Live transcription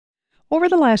Over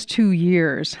the last 2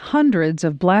 years, hundreds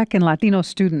of Black and Latino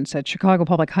students at Chicago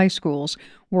public high schools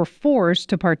were forced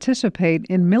to participate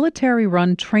in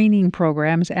military-run training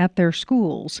programs at their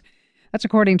schools. That's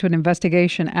according to an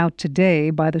investigation out today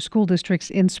by the school district's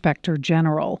inspector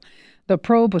general. The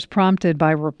probe was prompted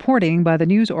by reporting by the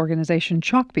news organization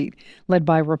Chalkbeat, led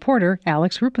by reporter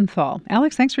Alex Ruppenthal.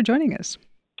 Alex, thanks for joining us.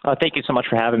 Thank you so much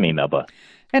for having me, Melba.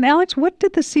 And Alex, what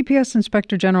did the CPS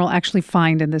inspector general actually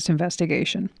find in this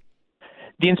investigation?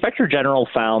 The inspector general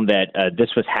found that this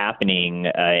was happening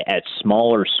at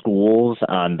smaller schools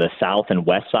on the south and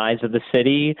west sides of the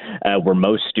city, where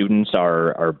most students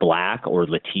are Black or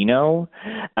Latino.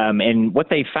 And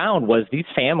what they found was these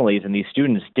families and these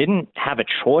students didn't have a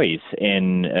choice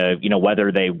in,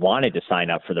 whether they wanted to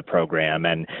sign up for the program.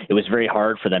 And it was very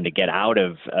hard for them to get out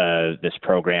of this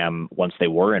program once they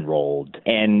were enrolled.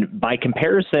 And by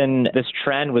comparison, this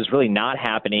trend was really not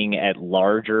happening at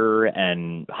larger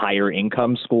and higher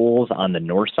income schools on the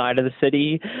north side of the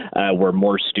city, where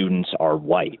more students are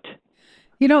white.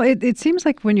 You know, it seems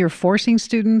like when you're forcing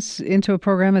students into a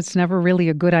program, it's never really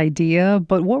a good idea.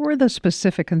 But what were the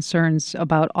specific concerns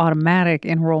about automatic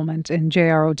enrollment in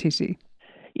JROTC?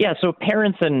 Yeah, so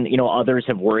parents and, others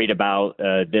have worried about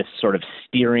this sort of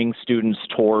steering students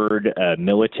toward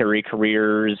military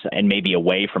careers and maybe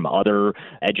away from other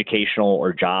educational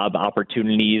or job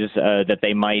opportunities that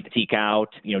they might seek out.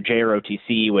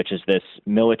 JROTC, which is this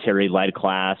military-led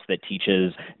class that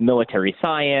teaches military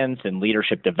science and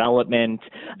leadership development.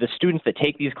 The students that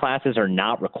take these classes are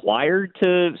not required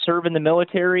to serve in the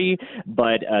military,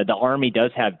 but the Army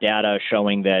does have data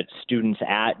showing that students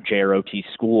at JROTC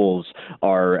schools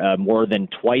are more than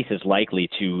twice as likely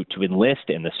to enlist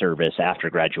in the service after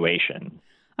graduation.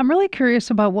 I'm really curious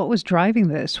about what was driving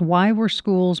this. Why were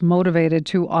schools motivated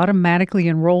to automatically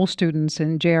enroll students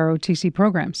in JROTC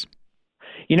programs?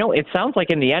 It sounds like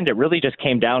in the end, it really just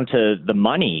came down to the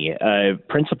money.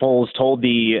 Principals told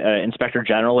the inspector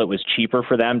general it was cheaper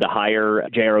for them to hire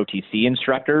JROTC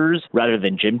instructors rather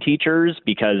than gym teachers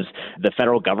because the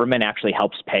federal government actually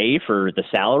helps pay for the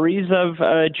salaries of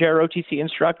JROTC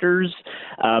instructors.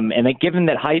 And that given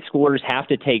that high schoolers have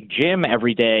to take gym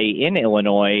every day in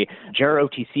Illinois,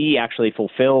 JROTC actually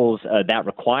fulfills that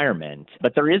requirement.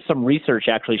 But there is some research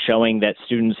actually showing that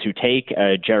students who take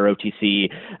JROTC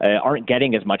aren't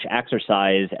getting as much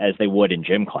exercise as they would in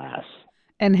gym class.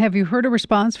 And have you heard a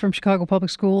response from Chicago Public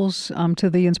Schools to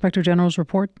the Inspector General's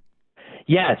report?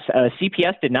 Yes,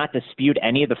 CPS did not dispute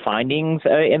any of the findings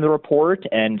in the report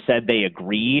and said they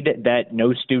agreed that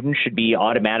no student should be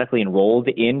automatically enrolled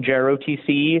in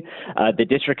JROTC. The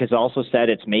district has also said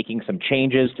it's making some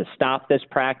changes to stop this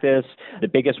practice. The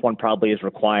biggest one probably is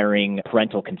requiring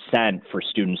parental consent for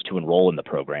students to enroll in the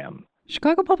program.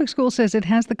 Chicago Public Schools says it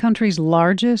has the country's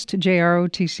largest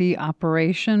JROTC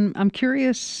operation. I'm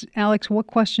curious, Alex, what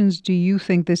questions do you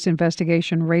think this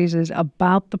investigation raises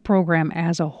about the program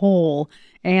as a whole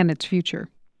and its future?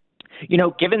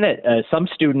 Given that some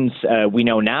students we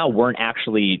know now weren't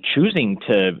actually choosing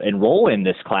to enroll in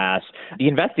this class, the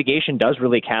investigation does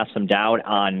really cast some doubt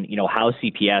on, how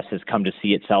CPS has come to see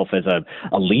itself as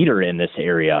a leader in this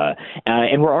area.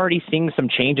 And we're already seeing some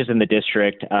changes in the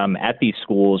district at these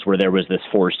schools where there was this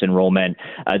forced enrollment.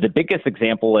 The biggest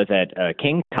example is at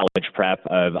King College Prep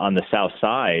on the south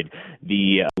side.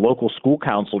 The local school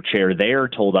council chair there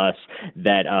told us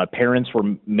that parents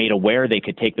were made aware they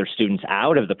could take their students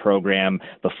out of the program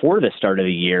before the start of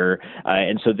the year.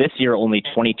 And so this year, only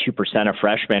 22% of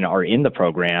freshmen are in the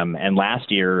program. And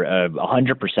last year,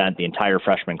 100%, the entire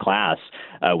freshman class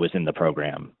was in the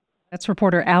program. That's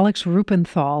reporter Alex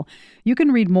Ruppenthal. You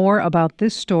can read more about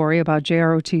this story about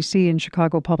JROTC in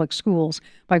Chicago Public Schools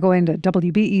by going to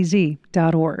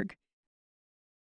WBEZ.org.